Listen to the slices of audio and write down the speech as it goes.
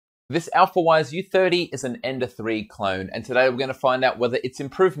This Alfawise U30 is an Ender 3 clone, and today we're going to find out whether its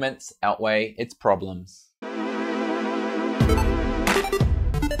improvements outweigh its problems.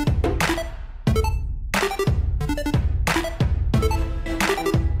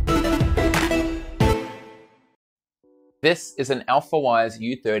 This is an Alfawise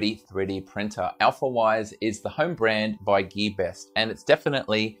U30 3D printer. Alfawise is the home brand by Gearbest, and it's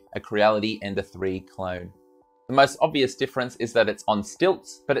definitely a Creality Ender 3 clone. The most obvious difference is that it's on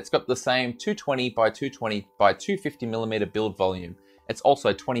stilts, but it's got the same 220 by 220 by 250mm build volume. It's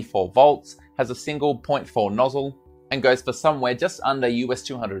also 24 volts, has a single 0.4 nozzle, and goes for somewhere just under US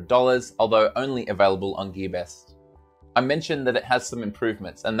 $200, although only available on Gearbest. I mentioned that it has some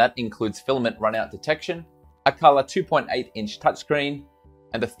improvements, and that includes filament runout detection, a color 2.8-inch touchscreen,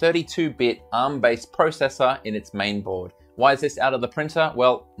 and a 32-bit ARM-based processor in its mainboard. Why is this out of the printer?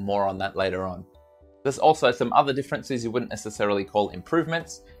 Well, more on that later on. There's also some other differences you wouldn't necessarily call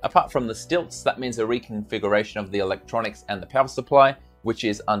improvements. Apart from the stilts, that means a reconfiguration of the electronics and the power supply, which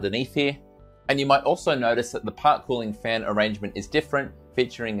is underneath here. And you might also notice that the part cooling fan arrangement is different,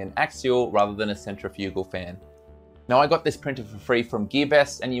 featuring an axial rather than a centrifugal fan. Now, I got this printer for free from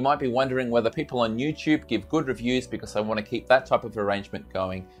Gearbest, and you might be wondering whether people on YouTube give good reviews because I want to keep that type of arrangement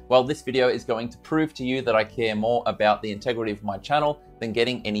going. Well, this video is going to prove to you that I care more about the integrity of my channel than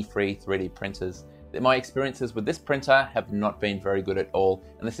getting any free 3D printers. My experiences with this printer have not been very good at all,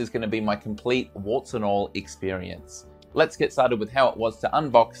 and this is going to be my complete warts and all experience. Let's get started with how it was to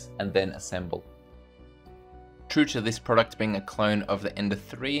unbox and then assemble. True to this product being a clone of the Ender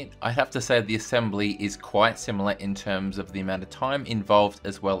 3, I have to say the assembly is quite similar in terms of the amount of time involved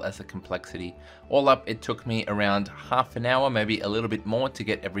as well as the complexity. All up, it took me around half an hour, maybe a little bit more, to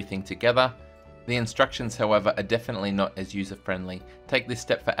get everything together. The instructions, however, are definitely not as user-friendly. Take this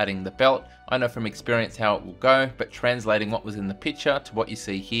step for adding the belt. I know from experience how it will go, but translating what was in the picture to what you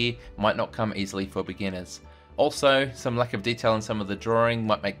see here might not come easily for beginners. Also, some lack of detail in some of the drawing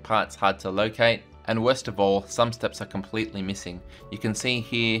might make parts hard to locate, and worst of all, some steps are completely missing. You can see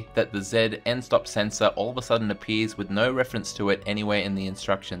here that the Z end stop sensor all of a sudden appears with no reference to it anywhere in the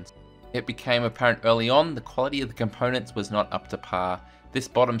instructions. It became apparent early on the quality of the components was not up to par. This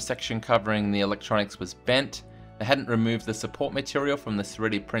bottom section covering the electronics was bent, they hadn't removed the support material from the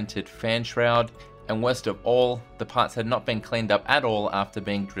 3D printed fan shroud, and worst of all, the parts had not been cleaned up at all after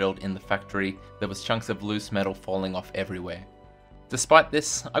being drilled in the factory. There was chunks of loose metal falling off everywhere. Despite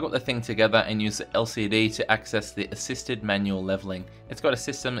this, I got the thing together and used the LCD to access the assisted manual leveling. It's got a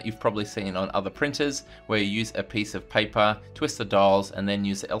system that you've probably seen on other printers, where you use a piece of paper, twist the dials, and then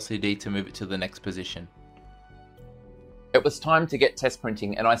use the LCD to move it to the next position. It was time to get test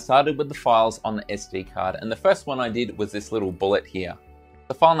printing, and I started with the files on the SD card, and the first one I did was this little bullet here.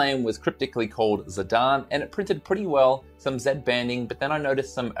 The file name was cryptically called Zidane, and it printed pretty well, some Z banding, but then I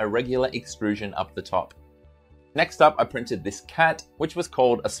noticed some irregular extrusion up the top. Next up, I printed this cat, which was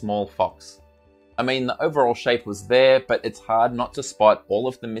called a small fox. I mean, the overall shape was there, but it's hard not to spot all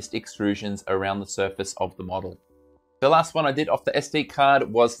of the missed extrusions around the surface of the model. The last one I did off the SD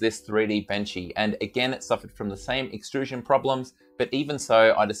card was this 3D benchy, and again it suffered from the same extrusion problems, but even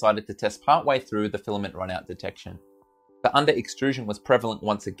so I decided to test partway through the filament runout detection. The under extrusion was prevalent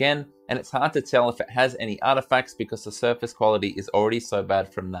once again, and it's hard to tell if it has any artifacts because the surface quality is already so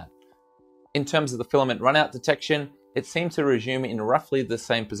bad from that. In terms of the filament runout detection, it seemed to resume in roughly the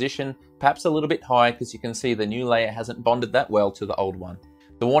same position, perhaps a little bit high because you can see the new layer hasn't bonded that well to the old one.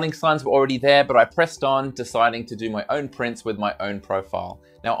 The warning signs were already there, but I pressed on, deciding to do my own prints with my own profile.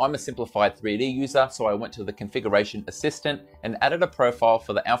 Now, I'm a simplified 3D user, so I went to the configuration assistant and added a profile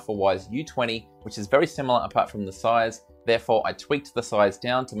for the Alfawise U20, which is very similar apart from the size. Therefore, I tweaked the size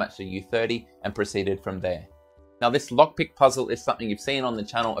down to match the U30 and proceeded from there. Now, this lockpick puzzle is something you've seen on the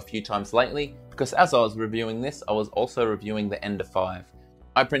channel a few times lately, because as I was reviewing this, I was also reviewing the Ender 5.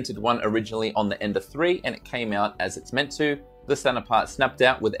 I printed one originally on the Ender 3 and it came out as it's meant to. The center part snapped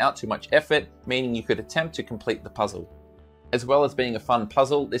out without too much effort, meaning you could attempt to complete the puzzle. As well as being a fun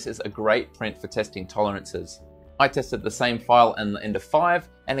puzzle, this is a great print for testing tolerances. I tested the same file in the Ender 5,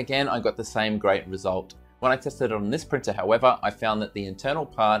 and again I got the same great result. When I tested it on this printer, however, I found that the internal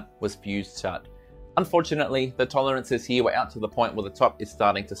part was fused shut. Unfortunately, the tolerances here were out to the point where the top is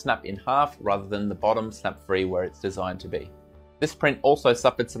starting to snap in half rather than the bottom snap free where it's designed to be. This print also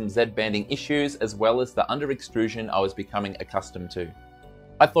suffered some Z banding issues as well as the under extrusion I was becoming accustomed to.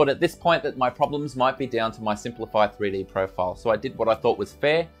 I thought at this point that my problems might be down to my simplified 3D profile, so I did what I thought was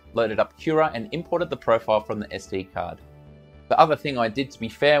fair, loaded up Cura and imported the profile from the SD card. The other thing I did to be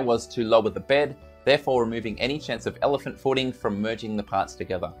fair was to lower the bed, therefore removing any chance of elephant footing from merging the parts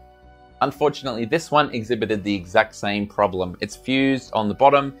together. Unfortunately, this one exhibited the exact same problem. It's fused on the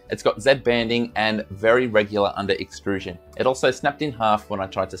bottom, it's got Z banding and very regular under extrusion. It also snapped in half when I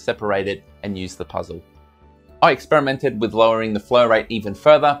tried to separate it and use the puzzle. I experimented with lowering the flow rate even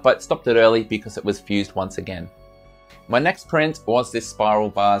further, but stopped it early because it was fused once again. My next print was this spiral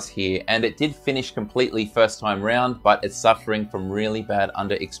vase here, and it did finish completely first time round, but it's suffering from really bad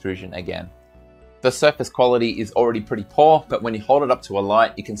under extrusion again. The surface quality is already pretty poor, but when you hold it up to a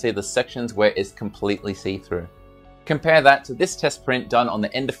light, you can see the sections where it's completely see-through. Compare that to this test print done on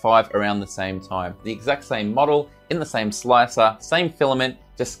the Ender 5 around the same time. The exact same model, in the same slicer, same filament,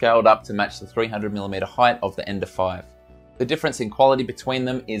 just scaled up to match the 300mm height of the Ender 5. The difference in quality between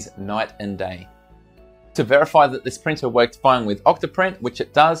them is night and day. To verify that this printer worked fine with Octoprint, which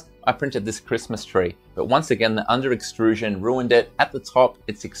it does, I printed this Christmas tree. But once again, the under extrusion ruined it. At the top,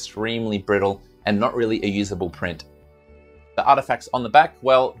 it's extremely brittle and not really a usable print. The artifacts on the back,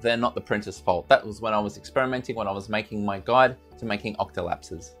 well, they're not the printer's fault. That was when I was experimenting, when I was making my guide to making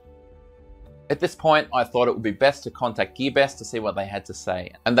octolapses. At this point, I thought it would be best to contact GearBest to see what they had to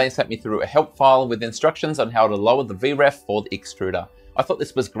say, and they sent me through a help file with instructions on how to lower the VREF for the extruder. I thought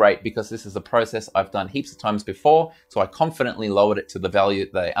this was great because this is a process I've done heaps of times before, so I confidently lowered it to the value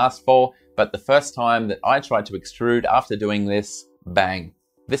that they asked for, but the first time that I tried to extrude after doing this, bang.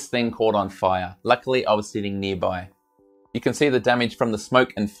 This thing caught on fire. Luckily, I was sitting nearby. You can see the damage from the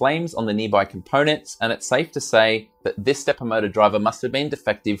smoke and flames on the nearby components, and it's safe to say that this stepper motor driver must have been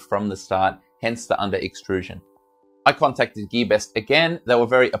defective from the start, hence the under extrusion. I contacted GearBest again. They were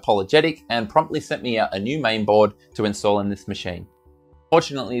very apologetic and promptly sent me out a new mainboard to install in this machine.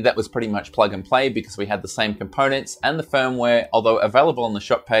 Fortunately, that was pretty much plug and play because we had the same components and the firmware, although available on the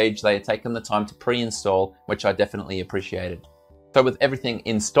shop page, they had taken the time to pre-install, which I definitely appreciated. So with everything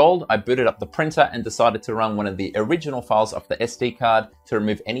installed, I booted up the printer and decided to run one of the original files off the SD card to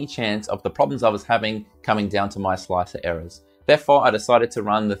remove any chance of the problems I was having coming down to my slicer errors. Therefore, I decided to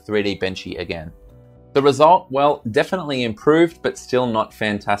run the 3D Benchy again. The result, well, definitely improved, but still not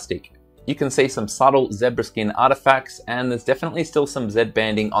fantastic. You can see some subtle zebra skin artifacts, and there's definitely still some Z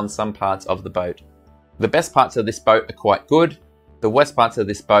banding on some parts of the boat. The best parts of this boat are quite good, the worst parts of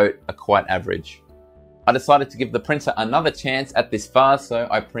this boat are quite average. I decided to give the printer another chance at this vase, so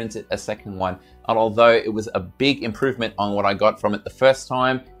I printed a second one. And although it was a big improvement on what I got from it the first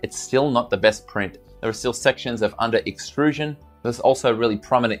time, it's still not the best print. There are still sections of under extrusion. There's also really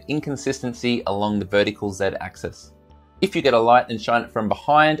prominent inconsistency along the vertical Z axis. If you get a light and shine it from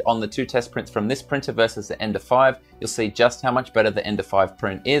behind on the two test prints from this printer versus the Ender 5, you'll see just how much better the Ender 5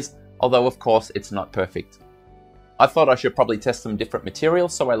 print is, although of course it's not perfect. I thought I should probably test some different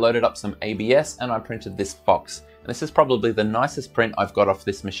materials, so I loaded up some ABS and I printed this Fox. And this is probably the nicest print I've got off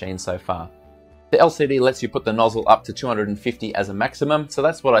this machine so far. The LCD lets you put the nozzle up to 250 as a maximum, so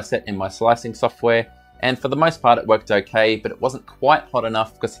that's what I set in my slicing software. And for the most part it worked okay, but it wasn't quite hot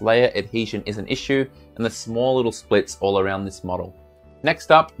enough because layer adhesion is an issue and the small little splits all around this model.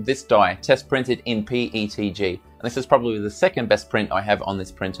 Next up, this die, test printed in PETG, and this is probably the second best print I have on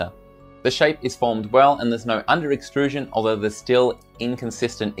this printer. The shape is formed well and there's no under extrusion, although there's still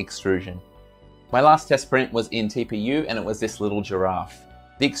inconsistent extrusion. My last test print was in TPU and it was this little giraffe.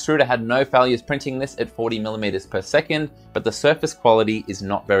 The extruder had no failures printing this at 40mm per second, but the surface quality is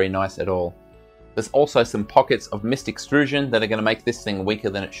not very nice at all. There's also some pockets of missed extrusion that are going to make this thing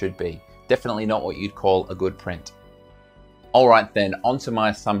weaker than it should be. Definitely not what you'd call a good print. Alright then, on to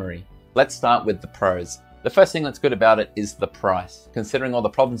my summary. Let's start with the pros. The first thing that's good about it is the price. Considering all the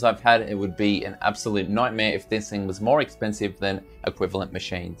problems I've had, it would be an absolute nightmare if this thing was more expensive than equivalent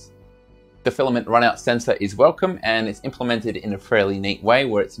machines. The filament runout sensor is welcome and it's implemented in a fairly neat way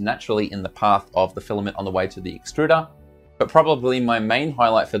where it's naturally in the path of the filament on the way to the extruder. But probably my main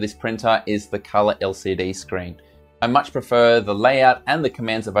highlight for this printer is the color LCD screen. I much prefer the layout and the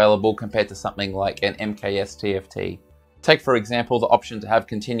commands available compared to something like an MKS TFT. Take for example the option to have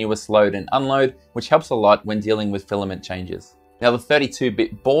continuous load and unload, which helps a lot when dealing with filament changes. Now the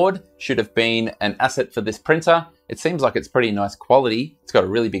 32-bit board should have been an asset for this printer. It seems like it's pretty nice quality. It's got a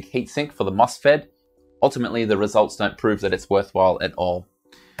really big heatsink for the MOSFET. Ultimately the results don't prove that it's worthwhile at all.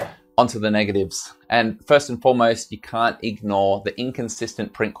 Onto the negatives. And first and foremost, you can't ignore the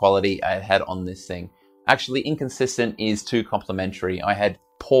inconsistent print quality I had on this thing. Actually, inconsistent is too complimentary. I had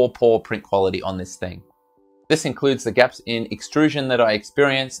poor print quality on this thing. This includes the gaps in extrusion that I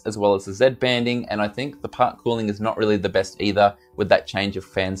experienced, as well as the Z banding, and I think the part cooling is not really the best either with that change of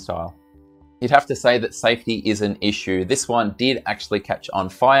fan style. You'd have to say that safety is an issue. This one did actually catch on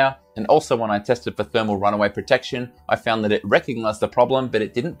fire, and also when I tested for thermal runaway protection, I found that it recognized the problem, but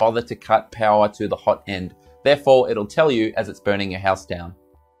it didn't bother to cut power to the hot end. Therefore, it'll tell you as it's burning your house down.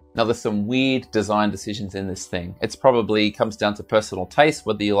 Now there's some weird design decisions in this thing. It's probably comes down to personal taste,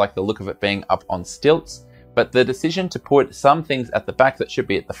 whether you like the look of it being up on stilts, but the decision to put some things at the back that should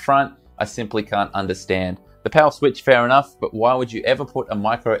be at the front, I simply can't understand. The power switch, fair enough, but why would you ever put a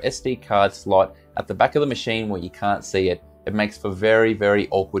micro SD card slot at the back of the machine where you can't see it? It makes for very, very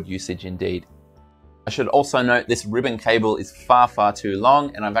awkward usage indeed. I should also note this ribbon cable is far too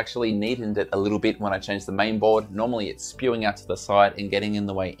long, and I've actually neatened it a little bit when I changed the main board. Normally it's spewing out to the side and getting in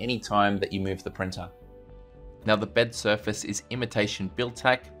the way anytime that you move the printer. Now the bed surface is imitation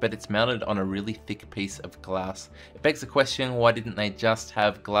build-tack, but it's mounted on a really thick piece of glass. It begs the question, why didn't they just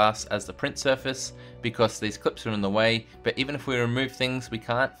have glass as the print surface? Because these clips are in the way, but even if we remove things, we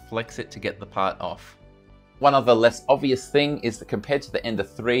can't flex it to get the part off. One other less obvious thing is that compared to the Ender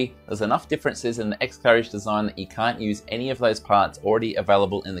 3, there's enough differences in the X-Carriage design that you can't use any of those parts already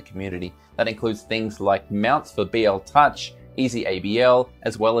available in the community. That includes things like mounts for BL Touch, Easy ABL,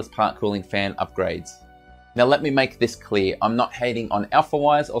 as well as part cooling fan upgrades. Now let me make this clear, I'm not hating on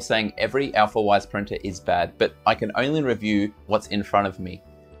Alfawise or saying every Alfawise printer is bad, but I can only review what's in front of me.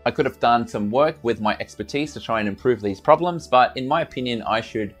 I could have done some work with my expertise to try and improve these problems, but in my opinion I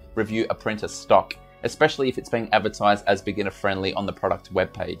should review a printer stock, especially if it's being advertised as beginner friendly on the product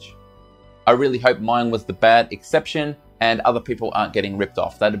webpage. I really hope mine was the bad exception and other people aren't getting ripped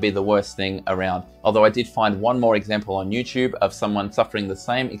off. That'd be the worst thing around. Although I did find one more example on YouTube of someone suffering the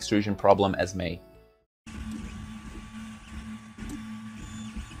same extrusion problem as me.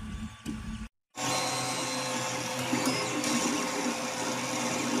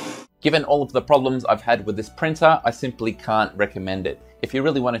 Given all of the problems I've had with this printer, I simply can't recommend it. If you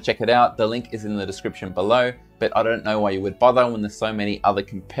really want to check it out, the link is in the description below, but I don't know why you would bother when there's so many other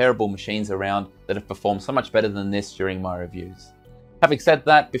comparable machines around that have performed so much better than this during my reviews. Having said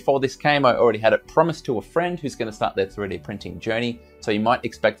that, before this came, I already had it promised to a friend who's going to start their 3D printing journey, so you might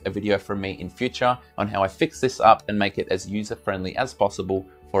expect a video from me in future on how I fix this up and make it as user-friendly as possible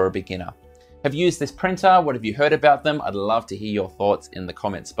for a beginner. Have you used this printer? What have you heard about them? I'd love to hear your thoughts in the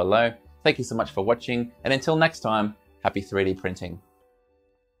comments below. Thank you so much for watching, and until next time, happy 3D printing.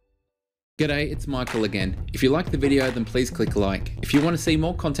 G'day, it's Michael again. If you like the video, then please click like. If you want to see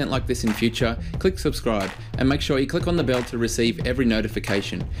more content like this in future, click subscribe, and make sure you click on the bell to receive every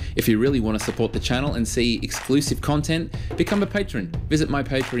notification. If you really want to support the channel and see exclusive content, become a patron. Visit my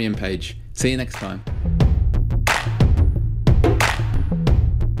Patreon page. See you next time.